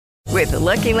With the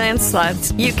Lucky Land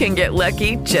Slots, you can get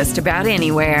lucky just about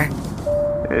anywhere.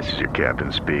 This is your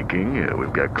captain speaking.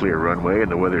 We've got clear runway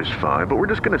and the weather's fine, but we're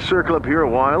just going to circle up here a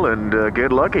while and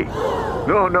get lucky.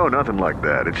 No, nothing like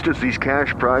that. It's just these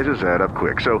cash prizes add up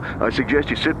quick. So I suggest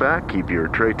you sit back, keep your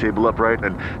tray table upright,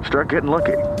 and start getting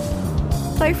lucky.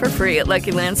 Play for free at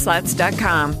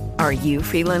LuckyLandSlots.com. Are you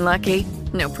feeling lucky?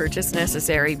 No purchase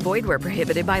necessary. Void where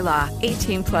prohibited by law.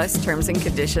 18 plus terms and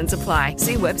conditions apply.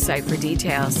 See website for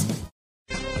details.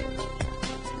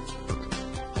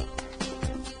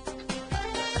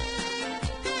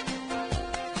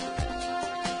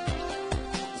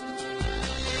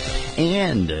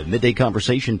 And midday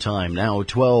conversation time now,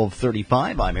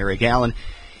 12:35. I'm Eric Allen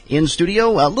in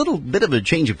studio. A little bit of a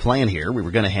change of plan here. We were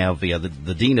going to have the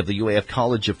dean of the UAF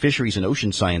College of Fisheries and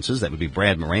Ocean Sciences, that would be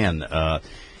Brad Moran,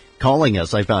 calling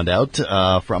us, I found out,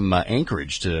 from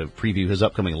Anchorage to preview his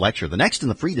upcoming lecture. The next in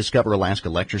the free Discover Alaska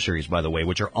lecture series, by the way,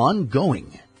 which are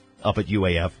ongoing up at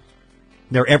UAF.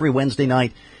 They're every Wednesday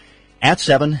night at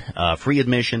 7, free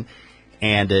admission.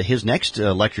 And his next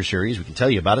lecture series, we can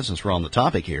tell you about it since we're on the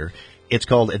topic here. It's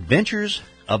called Adventures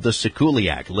of the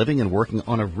Sikuliak, Living and Working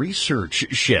on a Research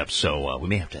Ship. So we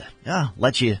may have to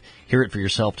let you hear it for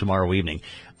yourself tomorrow evening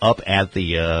up at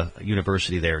the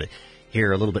university there to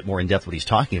hear a little bit more in depth what he's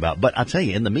talking about. But I'll tell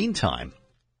you, in the meantime,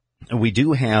 we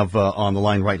do have on the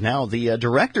line right now the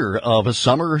director of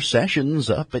summer sessions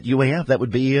up at UAF. That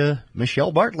would be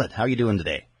Michelle Bartlett. How are you doing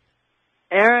today?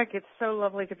 Eric, it's so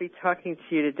lovely to be talking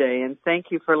to you today, and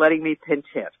thank you for letting me pinch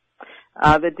hit.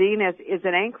 The dean is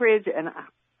in Anchorage and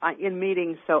in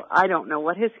meetings, so I don't know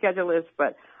what his schedule is,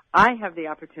 but I have the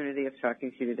opportunity of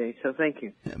talking to you today, so thank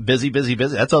you. Busy.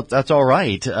 That's all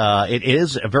right. It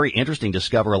is a very interesting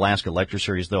Discover Alaska lecture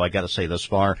series, though, I got to say, thus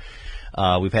far.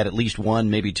 We've had at least one,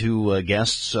 maybe two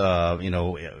guests,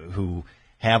 who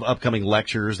have upcoming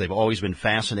lectures. They've always been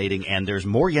fascinating, and there's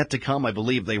more yet to come. I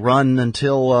believe they run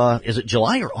until, is it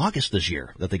July or August this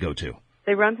year that they go to?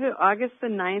 They run through August the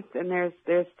 9th, and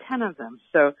there's 10 of them.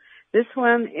 So this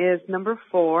one is number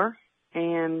 4,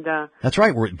 and that's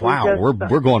right.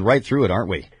 We're going right through it, aren't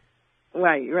we?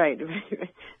 Right.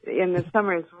 And the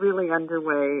summer is really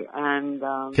underway,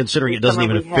 and considering it doesn't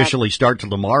even officially start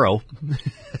till tomorrow,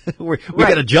 we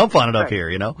got to jump on it up here,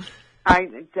 you know. I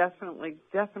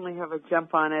definitely have a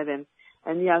jump on it,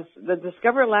 and yes, the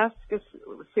Discover Alaska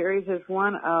series is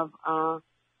one of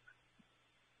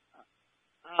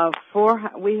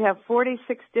 4. We have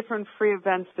 46 different free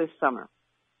events this summer,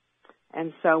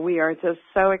 and so we are just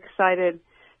so excited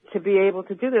to be able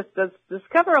to do this. The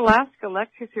Discover Alaska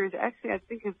lecture series actually, I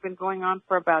think, has been going on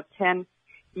for about 10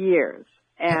 years.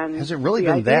 And has it really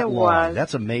been that long?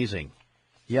 That's amazing.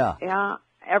 Yeah. Yeah.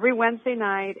 Every Wednesday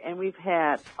night, and we've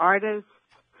had artists,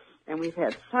 and we've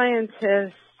had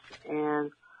scientists,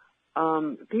 and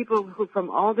people who from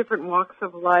all different walks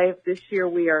of life. This year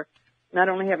we are not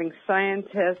only having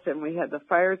scientists, and we had the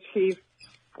fire chief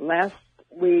last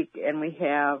week, and we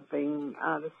have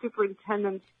the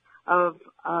superintendents of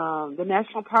the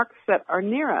national parks that are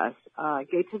near us,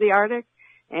 Gates of the Arctic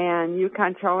and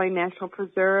Yukon-Charlie National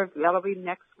Preserve. That'll be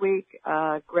next week.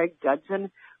 Greg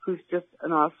Dudgeon, who's just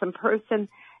an awesome person,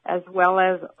 as well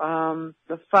as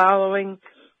the following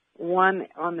one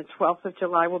on the 12th of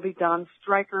July will be Don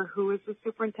Stryker, who is the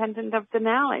superintendent of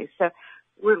Denali. So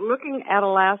we're looking at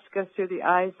Alaska through the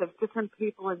eyes of different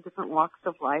people in different walks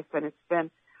of life, and it's been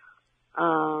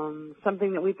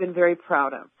something that we've been very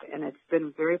proud of, and it's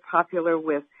been very popular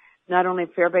with not only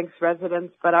Fairbanks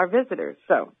residents but our visitors.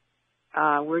 So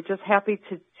we're just happy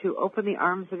to open the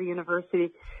arms of the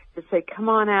university to say, come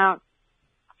on out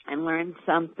and learn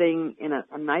something in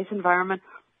a nice environment,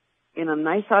 in a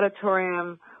nice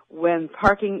auditorium, when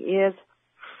parking is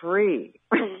free.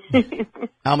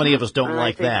 How many of us don't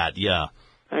like that? Yeah.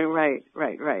 Right.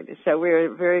 So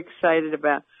we're very excited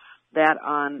about that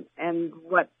and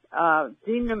what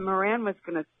Dean Moran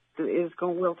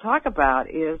will talk about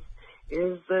is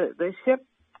the ship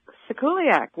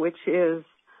Sikuliak, which is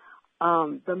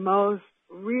the most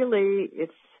really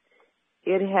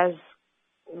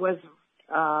was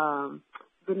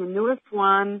been the newest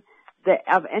one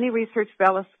of any research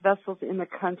vessels in the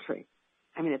country.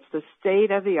 I mean, it's the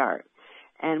state of the art,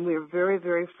 and we're very,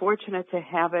 very fortunate to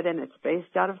have it, and it's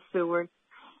based out of Seward,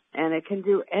 and it can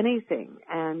do anything.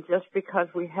 And just because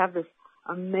we have this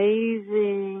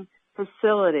amazing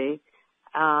facility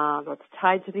that's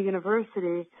tied to the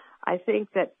university, I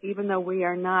think that even though we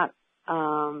are not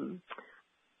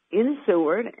in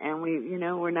Seward and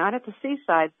we're not at the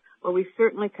seaside, well, we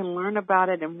certainly can learn about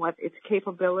it and what its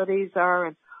capabilities are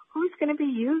and who's going to be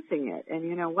using it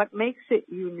and, what makes it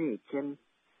unique and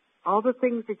all the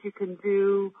things that you can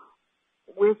do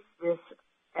with this,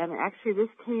 and actually this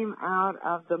came out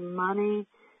of the money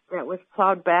that was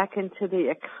plowed back into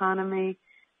the economy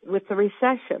with the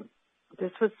recession.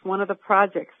 This was one of the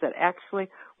projects that actually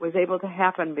was able to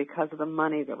happen because of the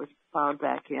money that was plowed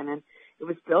back in. And it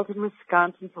was built in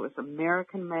Wisconsin, so it was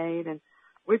American-made, and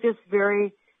we're just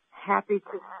very happy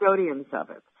custodians of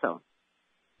it. So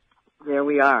there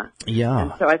we are. Yeah.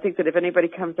 And so I think that if anybody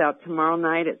comes out tomorrow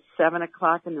night at 7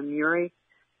 o'clock in the Murray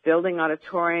Building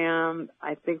Auditorium,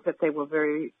 I think that they will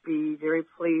be very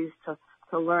pleased to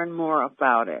learn more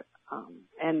about it.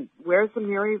 And where's the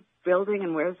Murray Building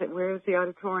and where is the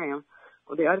auditorium?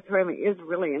 Well, the auditorium is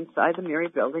really inside the Murray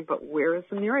Building, but where is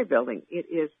the Murray Building? It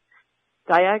is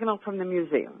diagonal from the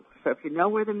museum. So if you know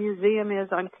where the museum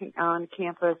is on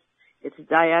campus, it's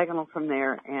diagonal from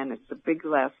there, and it's a big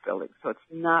glass building, so it's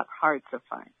not hard to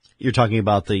find. You're talking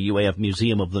about the UAF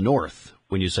Museum of the North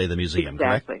when you say the museum,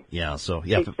 exactly. Correct? Yeah, so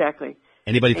yeah. Exactly.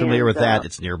 Anybody familiar with that,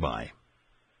 it's nearby.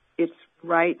 It's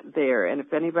right there, and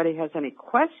if anybody has any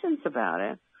questions about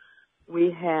it, we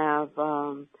have,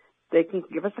 they can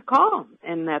give us a call,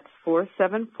 and that's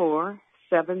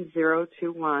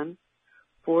 474-7021,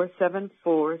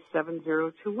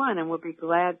 474-7021, and we'll be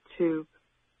glad to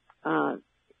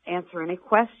answer any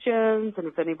questions, and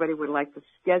if anybody would like to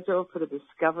schedule for the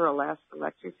Discover Alaska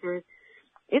Lecture Series,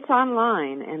 it's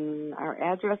online, and our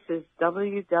address is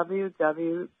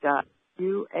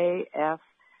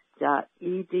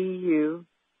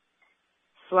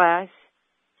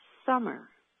www.uaf.edu/summer.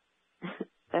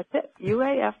 That's it,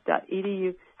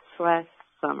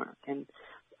 uaf.edu/summer. And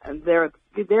there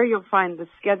you'll find the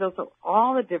schedules of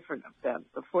all the different events,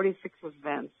 the 46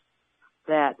 events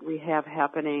that we have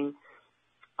happening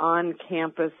on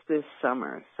campus this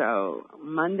summer. So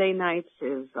Monday nights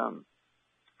is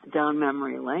down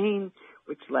memory lane,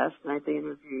 which last night they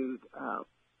interviewed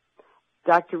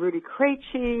Dr. Rudy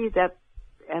Krejci,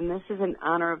 and this is in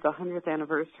honor of the 100th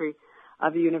anniversary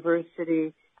of the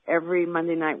university. Every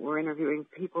Monday night we're interviewing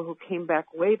people who came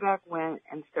back way back when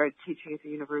and started teaching at the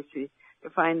university to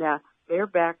find out their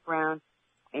background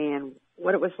and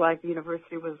what it was like, the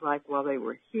university was like while they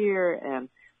were here, and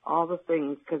all the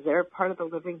things, because they're part of the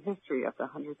living history of the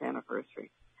 100th anniversary.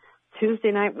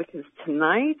 Tuesday night, which is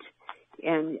tonight,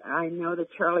 and I know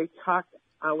that Charlie talked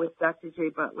with Dr. Jay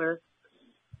Butler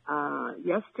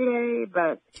yesterday,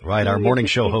 but right, our morning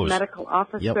show host, medical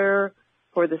officer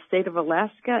for the state of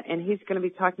Alaska, and he's going to be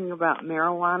talking about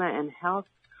marijuana and health,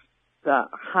 the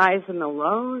highs and the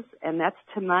lows, and that's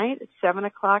tonight at 7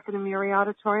 o'clock in the Murray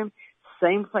Auditorium,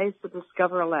 same place the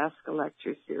Discover Alaska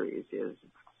Lecture Series is.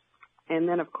 And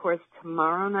then, of course,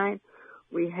 tomorrow night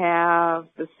we have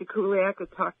the Sikuliak, a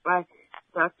talk by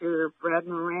Dr. Brad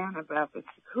Moran about the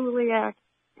Sikuliak.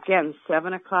 Again,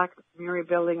 7 o'clock, Murray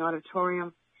Building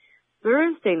Auditorium.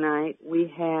 Thursday night we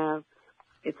have,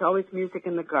 it's always music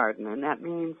in the garden, and that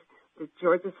means the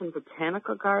Georgeson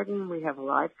Botanical Garden. We have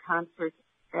live concerts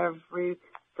every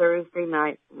Thursday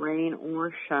night, rain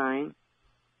or shine.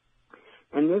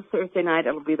 And this Thursday night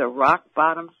it'll be the Rock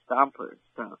Bottom Stompers.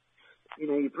 So,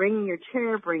 you bring your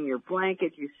chair, bring your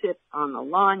blanket, you sit on the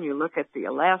lawn, you look at the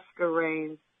Alaska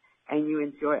Range, and you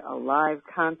enjoy a live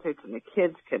concert, and the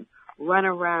kids can run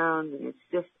around, and it's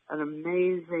just an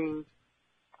amazing,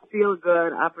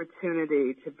 feel-good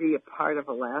opportunity to be a part of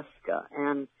Alaska.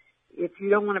 And if you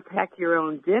don't want to pack your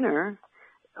own dinner,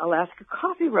 Alaska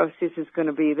Coffee Roasters is going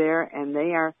to be there, and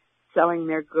they are selling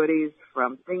their goodies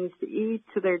from things to eat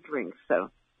to their drinks,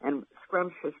 and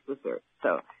scrumptious desserts.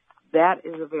 So that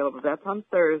is available. That's on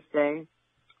Thursday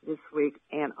this week.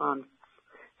 And on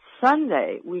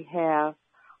Sunday, we have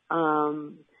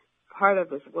part of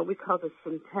this, what we call the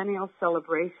Centennial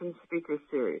Celebration Speaker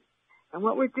Series. And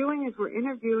what we're doing is we're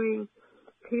interviewing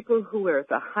people who are at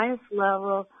the highest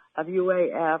level of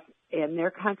UAF and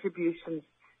their contributions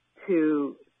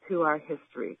to our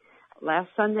history. Last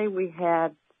Sunday, we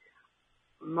had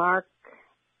Mark,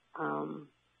 oh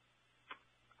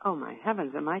my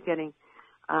heavens, am I getting...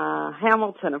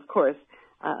 Hamilton, of course,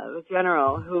 the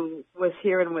general, who was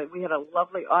here, and we had a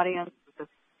lovely audience. It was a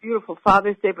beautiful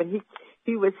Father's Day, but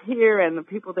he was here, and the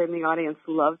people there in the audience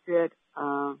loved it.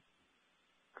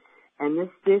 And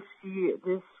this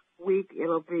week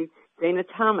it'll be Dana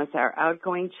Thomas, our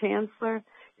outgoing chancellor.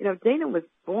 Dana was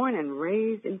born and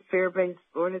raised in Fairbanks,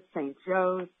 born at St.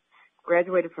 Joe's,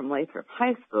 graduated from Lathrop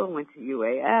High School, went to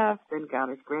UAF, then got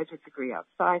his graduate degree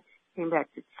outside, came back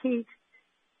to teach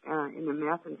in the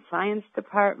Math and Science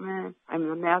Department, the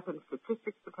Math and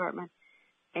Statistics Department,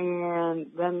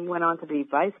 and then went on to be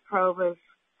Vice Provost,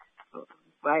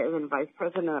 and Vice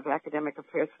President of Academic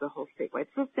Affairs for the whole statewide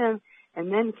system,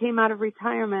 and then came out of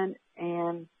retirement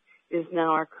and is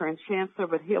now our current chancellor,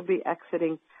 but he'll be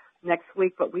exiting next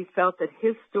week, but we felt that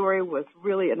his story was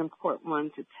really an important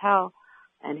one to tell,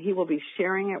 and he will be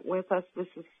sharing it with us. This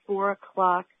is 4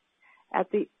 o'clock at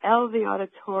the LV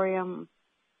Auditorium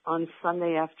on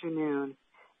Sunday afternoon.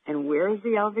 And where is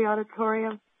the LV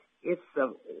Auditorium? It's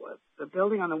the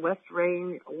building on the West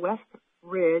Ridge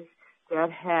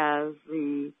that has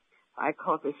I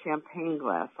call it the champagne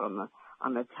glass on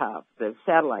the top, the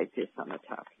satellite dish on the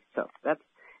top. So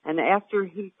and after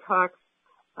he talks,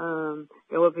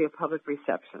 there will be a public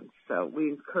reception. So we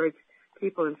encourage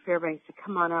people in Fairbanks to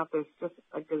come on out. There's just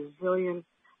a gazillion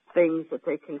things that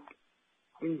they can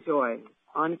enjoy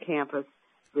on campus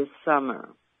this summer.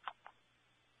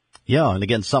 Yeah, and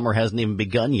again, summer hasn't even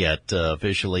begun yet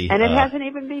officially. And it hasn't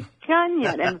even begun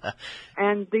yet.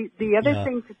 And the other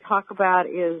thing to talk about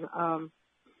is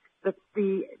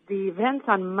the events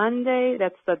on Monday.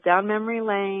 That's the Down Memory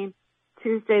Lane.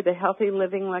 Tuesday, the Healthy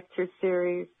Living Lecture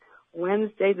Series.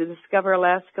 Wednesday, the Discover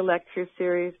Alaska Lecture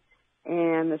Series.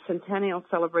 And the Centennial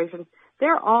Celebration.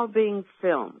 They're all being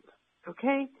filmed,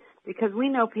 okay? Because we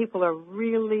know people are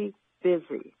really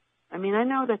busy. I mean, I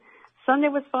know that Sunday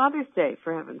was Father's Day,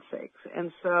 for heaven's sakes.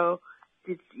 And so,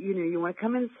 you want to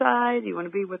come inside, you want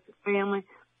to be with the family.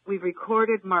 We've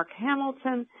recorded Mark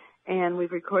Hamilton, and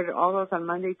we've recorded all those on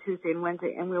Monday, Tuesday, and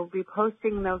Wednesday, and we'll be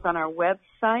posting those on our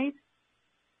website.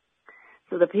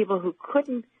 So the people who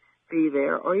couldn't be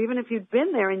there, or even if you'd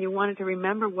been there and you wanted to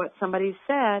remember what somebody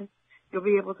said, you'll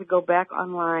be able to go back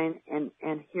online and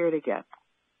hear it again.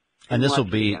 And this will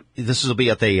be at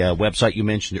the website you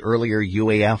mentioned earlier,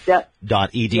 uaf.edu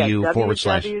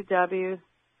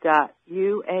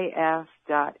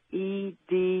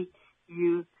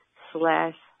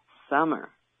www.uaf.edu/summer.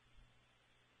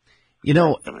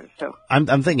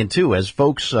 I'm thinking too, as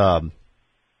folks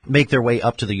make their way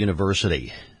up to the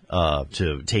university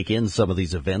to take in some of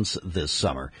these events this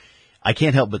summer, I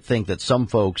can't help but think that some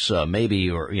folks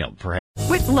perhaps.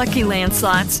 With Lucky Land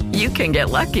Slots, you can get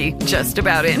lucky just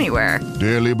about anywhere.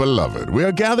 Dearly beloved, we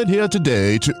are gathered here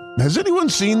today to... Has anyone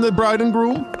seen the bride and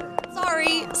groom?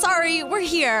 Sorry, we're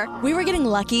here. We were getting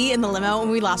lucky in the limo and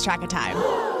we lost track of time.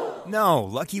 No,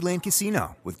 Lucky Land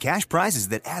Casino, with cash prizes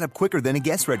that add up quicker than a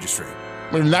guest registry.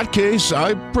 In that case,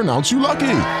 I pronounce you lucky.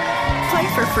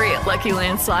 Play for free at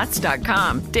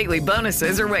LuckyLandSlots.com. Daily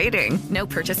bonuses are waiting. No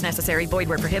purchase necessary. Void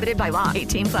where prohibited by law.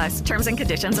 18+. Terms and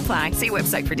conditions apply. See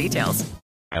website for details.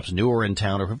 Perhaps newer in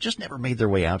town or have just never made their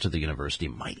way out to the university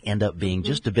might end up being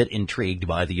just a bit intrigued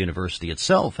by the university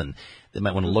itself, and they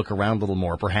might want to look around a little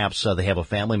more. Perhaps they have a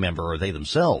family member or they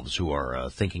themselves who are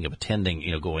thinking of attending,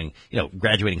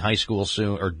 graduating high school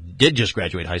soon, or did just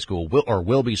graduate high school,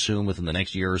 will be soon within the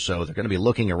next year or so. They're going to be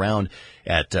looking around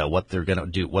at what they're going to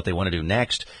do, what they want to do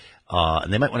next.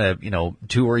 And they might want to,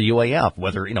 tour UAF,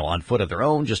 whether, on foot of their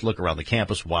own, just look around the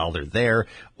campus while they're there,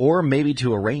 or maybe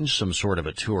to arrange some sort of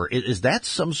a tour. Is that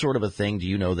some sort of a thing, do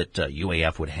you know, that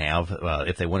UAF would have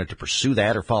if they wanted to pursue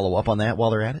that or follow up on that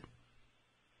while they're at it?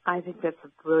 I think that's a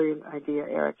brilliant idea,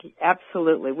 Eric.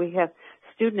 Absolutely. We have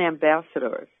student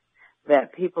ambassadors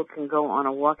that people can go on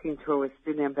a walking tour with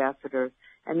student ambassadors,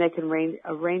 and they can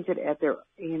arrange it at their,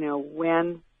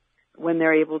 when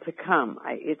they're able to come.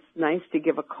 It's nice to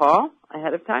give a call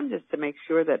ahead of time just to make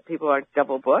sure that people aren't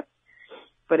double booked.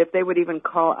 But if they would even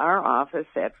call our office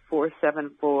at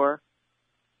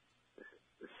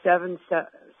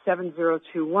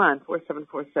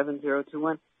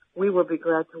 474-7021, we will be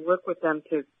glad to work with them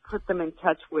to put them in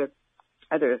touch with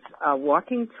either a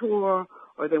walking tour,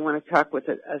 or they want to talk with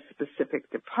a specific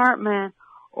department,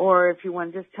 or if you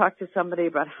want to just talk to somebody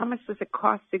about how much does it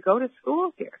cost to go to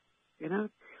school here,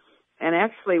 And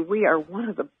actually, we are one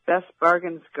of the best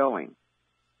bargains going.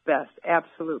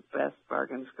 Absolute best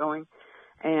bargains going.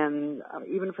 And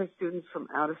even for students from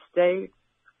out of state.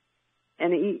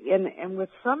 And with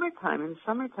summertime,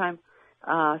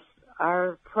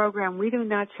 our program, we do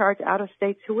not charge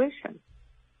out-of-state tuition.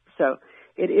 So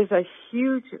it is a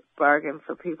huge bargain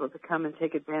for people to come and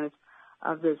take advantage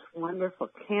of this wonderful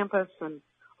campus and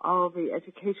all the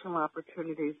educational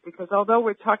opportunities. Because although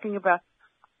we're talking about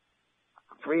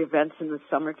free events in the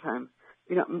summertime,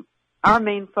 our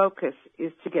main focus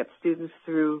is to get students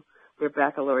through their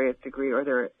baccalaureate degree or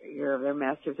their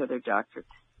master's or their doctorate.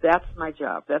 That's my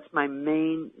job. That's my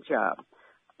main job.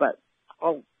 But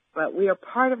we are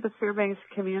part of the Fairbanks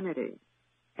community,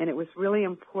 and it was really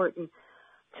important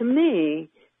to me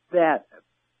that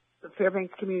the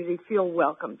Fairbanks community feel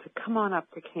welcome to come on up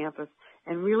to campus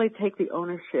and really take the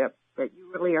ownership that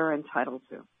you really are entitled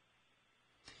to.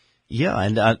 Yeah,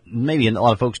 and maybe a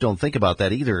lot of folks don't think about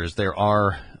that either, as there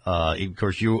are, of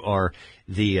course, you are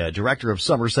the director of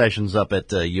summer sessions up at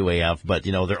UAF, but,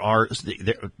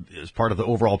 as part of the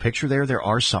overall picture there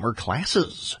are summer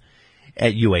classes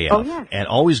at UAF. Oh, yes. And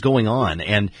always going on.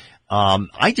 And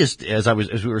as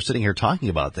we were sitting here talking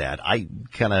about that, I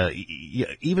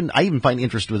even find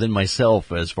interest within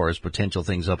myself as far as potential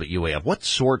things up at UAF. What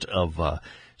sort of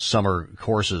summer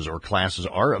courses or classes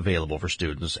are available for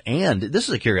students? And this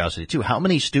is a curiosity too. How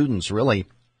many students really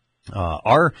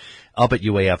are up at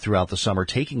UAF throughout the summer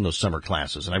taking those summer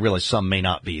classes? And I realize some may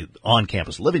not be on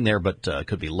campus living there, but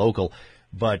could be local.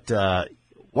 But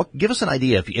give us an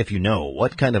idea, if you know,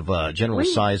 what kind of general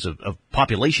size of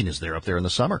population is there up there in the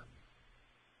summer?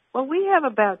 Well, we have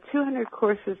about 200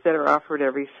 courses that are offered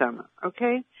every summer,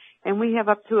 okay? And we have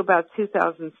up to about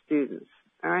 2,000 students.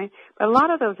 All right. But a lot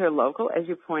of those are local, as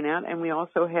you point out, and we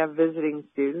also have visiting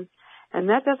students. And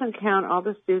that doesn't count all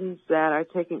the students that are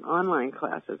taking online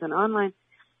classes. And online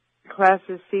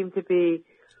classes seem to be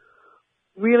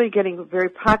really getting very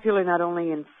popular, not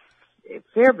only in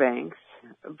Fairbanks,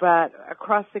 but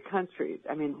across the country.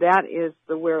 I mean, that is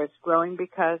where it's growing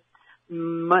because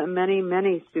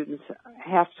many students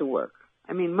have to work.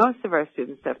 I mean, most of our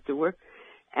students have to work.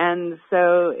 And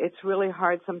so it's really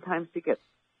hard sometimes to get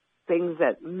things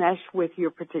that mesh with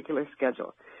your particular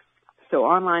schedule. So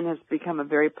online has become a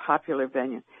very popular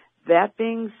venue. That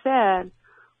being said,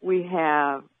 we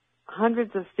have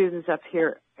hundreds of students up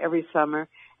here every summer.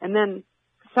 And then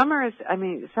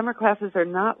summer classes are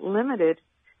not limited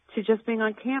to just being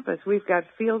on campus. We've got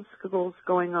field schools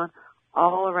going on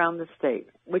all around the state,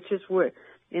 which is where,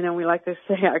 we like to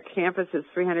say our campus is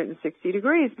 360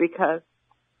 degrees because,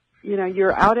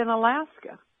 you're out in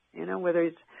Alaska, whether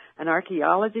it's an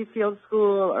archaeology field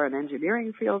school or an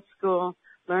engineering field school.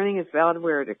 Learning is valid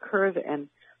where it occurs, and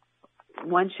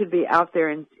one should be out there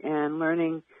and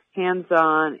learning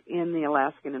hands-on in the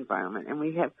Alaskan environment. And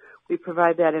we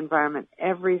provide that environment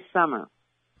every summer.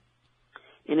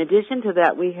 In addition to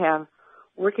that, we have,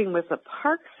 working with the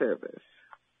Park Service,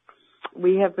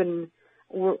 we have been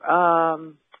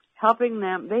helping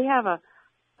them. They have a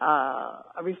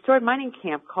restored mining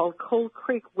camp called Cold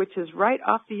Creek, which is right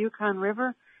off the Yukon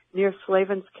River near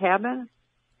Slavin's Cabin,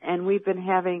 and we've been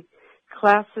having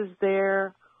classes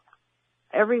there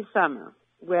every summer,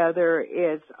 whether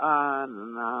it's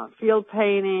on field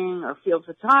painting or field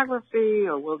photography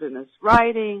or wilderness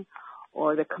writing,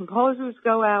 or the composers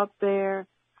go out there.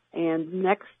 And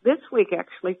this week,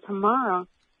 actually, tomorrow,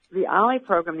 the OLLI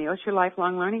program, the Osher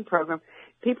Lifelong Learning Program,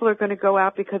 people are going to go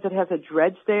out because it has a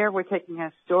dredge there. We're taking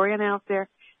a historian out there,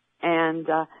 and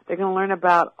they're going to learn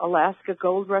about Alaska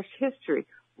gold rush history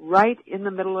right in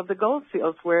the middle of the gold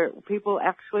fields where people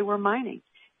actually were mining.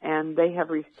 And they have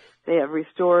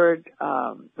restored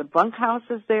the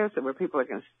bunkhouses there, so where people are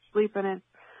going to sleep in it.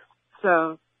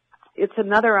 So it's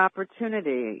another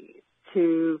opportunity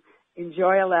to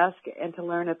enjoy Alaska and to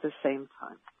learn at the same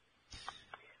time.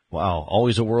 Wow,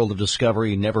 always a world of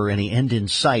discovery, never any end in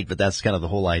sight, but that's kind of the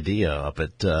whole idea up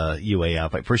at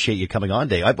UAF. I appreciate you coming on,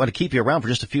 Dave. I want to keep you around for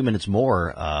just a few minutes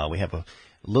more. We have a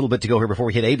little bit to go here before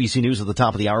we hit ABC News at the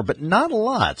top of the hour, but not a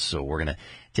lot. So we're going to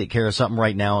take care of something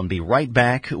right now and be right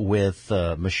back with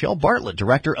Michelle Bartlett,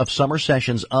 Director of Summer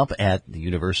Sessions up at the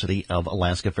University of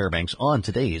Alaska Fairbanks on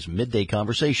today's Midday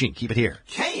Conversation. Keep it here.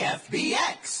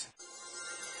 KFBX.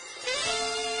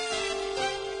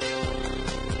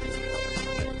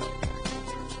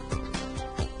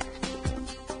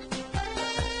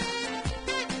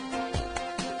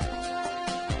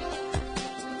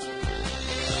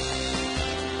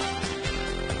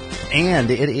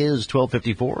 And it is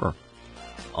 12:54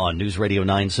 on News Radio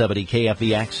 970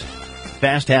 KFVX.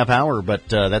 Fast half hour, but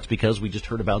that's because we just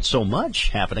heard about so much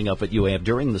happening up at UAF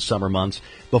during the summer months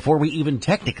before we even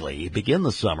technically begin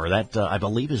the summer. That I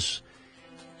believe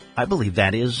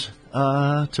that is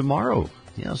tomorrow.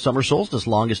 Yeah, summer solstice,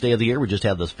 longest day of the year. We just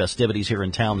had those festivities here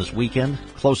in town this weekend,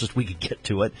 closest we could get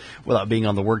to it without being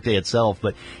on the workday itself.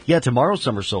 But yeah, tomorrow's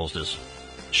summer solstice.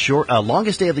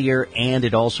 Longest day of the year, and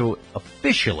it also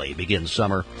officially begins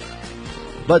summer.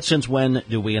 But since when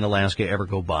do we in Alaska ever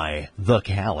go by the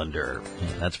calendar?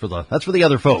 That's for the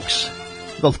other folks,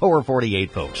 the lower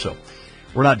 48 folks. So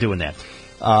we're not doing that.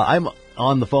 I'm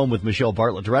on the phone with Michelle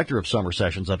Bartlett, Director of Summer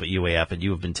Sessions up at UAF, and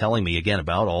you have been telling me again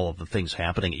about all of the things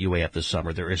happening at UAF this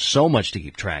summer. There is so much to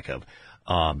keep track of.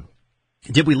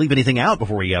 Did we leave anything out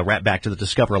before we wrap back to the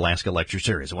Discover Alaska lecture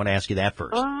series? I want to ask you that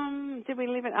first. Did we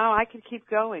leave it? Oh, I could keep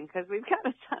going because we've got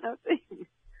a ton of things.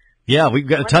 Yeah, we've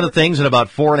got a ton of things in about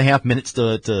 4.5 minutes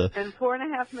to and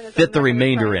 4.5 minutes fit the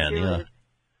remainder in. Yeah,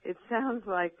 it sounds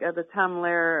like the Tom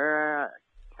Lehrer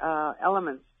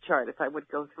Elements chart if I would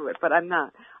go through it, but I'm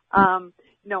not.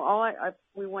 No, all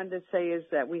we wanted to say is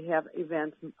that we have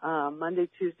events Monday,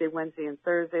 Tuesday, Wednesday, and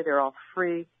Thursday. They're all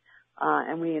free,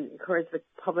 and we encourage the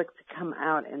public to come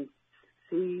out and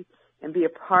see and be a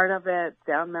part of it.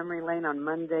 Down memory lane on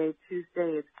Monday.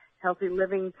 Tuesday is Healthy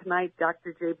Living Tonight.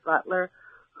 Dr. Jay Butler,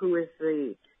 who is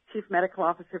the Chief Medical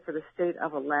Officer for the state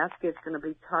of Alaska, is going to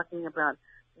be talking about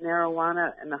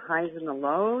marijuana and the highs and the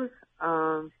lows.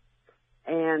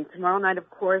 And tomorrow night, of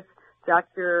course,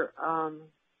 Dr.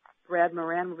 Brad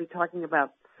Moran will be talking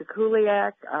about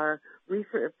Sekuliak, our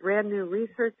brand new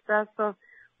research vessel.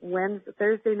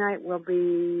 Thursday night will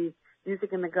be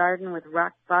Music in the Garden with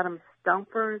Rock Bottom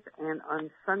Stompers. And on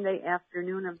Sunday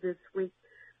afternoon of this week,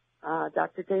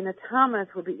 Dr. Dana Thomas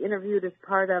will be interviewed as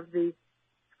part of the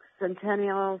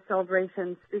Centennial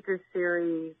Celebration Speaker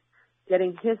Series,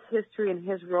 getting his history and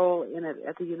his role in it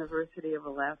at the University of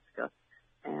Alaska.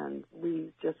 And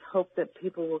we just hope that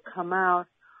people will come out.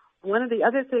 One of the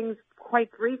other things,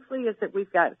 quite briefly, is that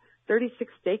we've got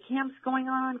 36 day camps going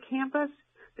on campus.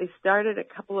 They started a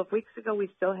couple of weeks ago. We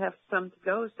still have some to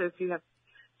go. So if you have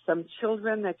some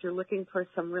children that you're looking for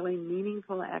some really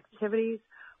meaningful activities,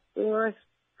 or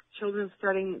children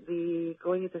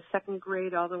going into second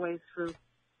grade all the way through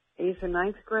 8th and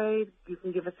 9th grade, you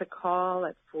can give us a call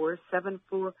at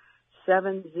 474-7021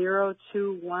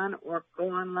 or go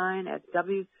online at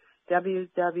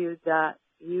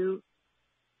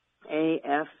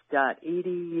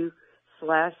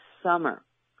www.uaf.edu/summer.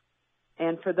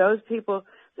 And for those people,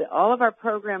 all of our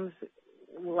programs,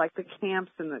 like the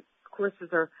camps and the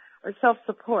courses, are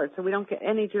self-support, so we don't get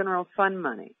any general fund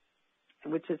money,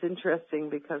 which is interesting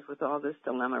because with all this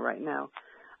dilemma right now.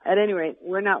 At any rate,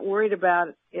 we're not worried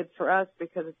about it for us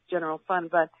because it's general fund,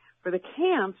 but for the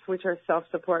camps, which are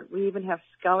self-support, we even have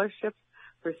scholarships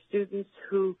for students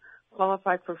who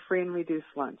qualify for free and reduced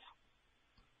lunch.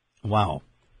 Wow.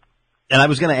 And I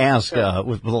was going to ask,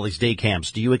 with all these day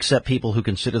camps, do you accept people who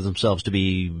consider themselves to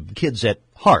be kids at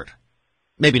heart?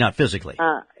 Maybe not physically.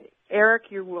 Eric,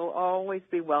 you will always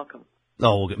be welcome.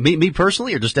 Oh, me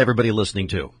personally, or just everybody listening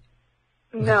too?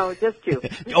 No, just you.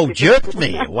 Oh, just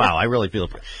me. Wow, I really feel.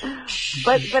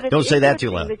 But don't say that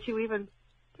too loud.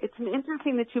 It's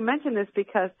interesting that you mention this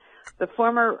because the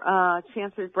former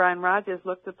Chancellor Brian Rogers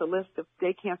looked at the list of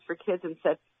day camps for kids and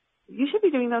said, "You should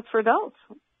be doing those for adults."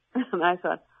 And I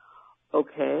thought,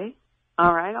 okay,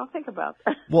 all right, I'll think about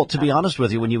that. Well, to be honest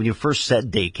with you, when you first said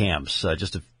day camps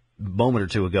just a moment or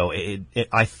two ago,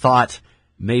 I thought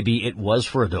maybe it was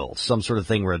for adults, some sort of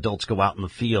thing where adults go out in the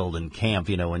field and camp,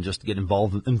 and just get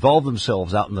involve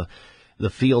themselves out in the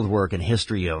field work and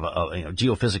history of,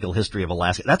 geophysical history of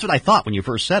Alaska. That's what I thought when you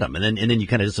first said them. And then you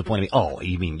kind of disappointed me. Oh,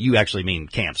 you actually mean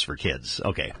camps for kids.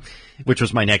 Okay. Which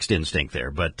was my next instinct there.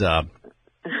 But,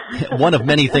 one of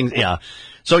many things. Yeah.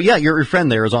 So yeah, your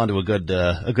friend there is onto a good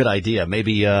idea.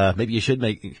 Maybe you should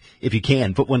if you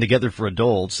can, put one together for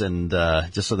adults and,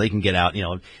 just so they can get out,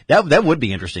 that would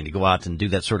be interesting to go out and do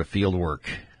that sort of field work,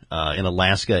 in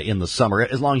Alaska in the summer,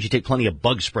 as long as you take plenty of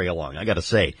bug spray along. I gotta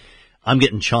say, I'm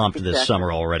getting chomped this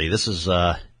summer already. This is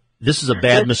a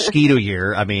bad mosquito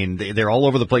year. I mean, they're all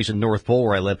over the place in North Pole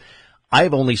where I live.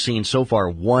 I've only seen so far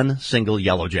one single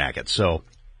yellow jacket. So,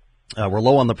 we're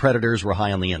low on the predators. We're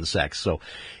high on the insects. So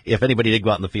if anybody did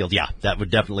go out in the field, yeah, that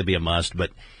would definitely be a must.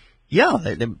 But yeah,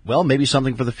 well, maybe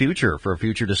something for the future, for a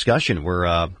future discussion.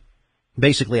 We're,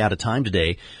 basically out of time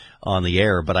today on the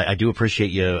air, but I do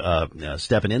appreciate you,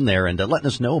 stepping in there and letting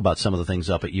us know about some of the things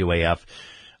up at UAF.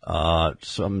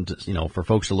 For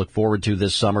folks to look forward to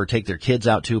this summer, take their kids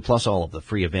out to, plus all of the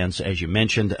free events, as you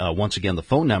mentioned. Once again, the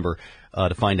phone number,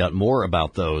 to find out more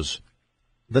about those,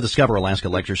 the Discover Alaska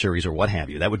Lecture Series or what have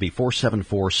you, that would be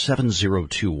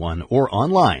 474-7021 or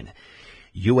online,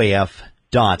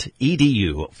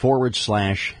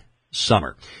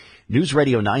 uaf.edu/summer. News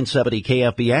Radio 970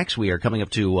 KFBX. We are coming up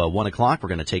to 1 o'clock. We're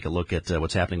going to take a look at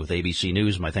what's happening with ABC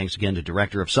News. My thanks again to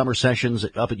Director of Summer Sessions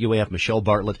up at UAF, Michelle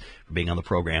Bartlett, for being on the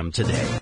program today.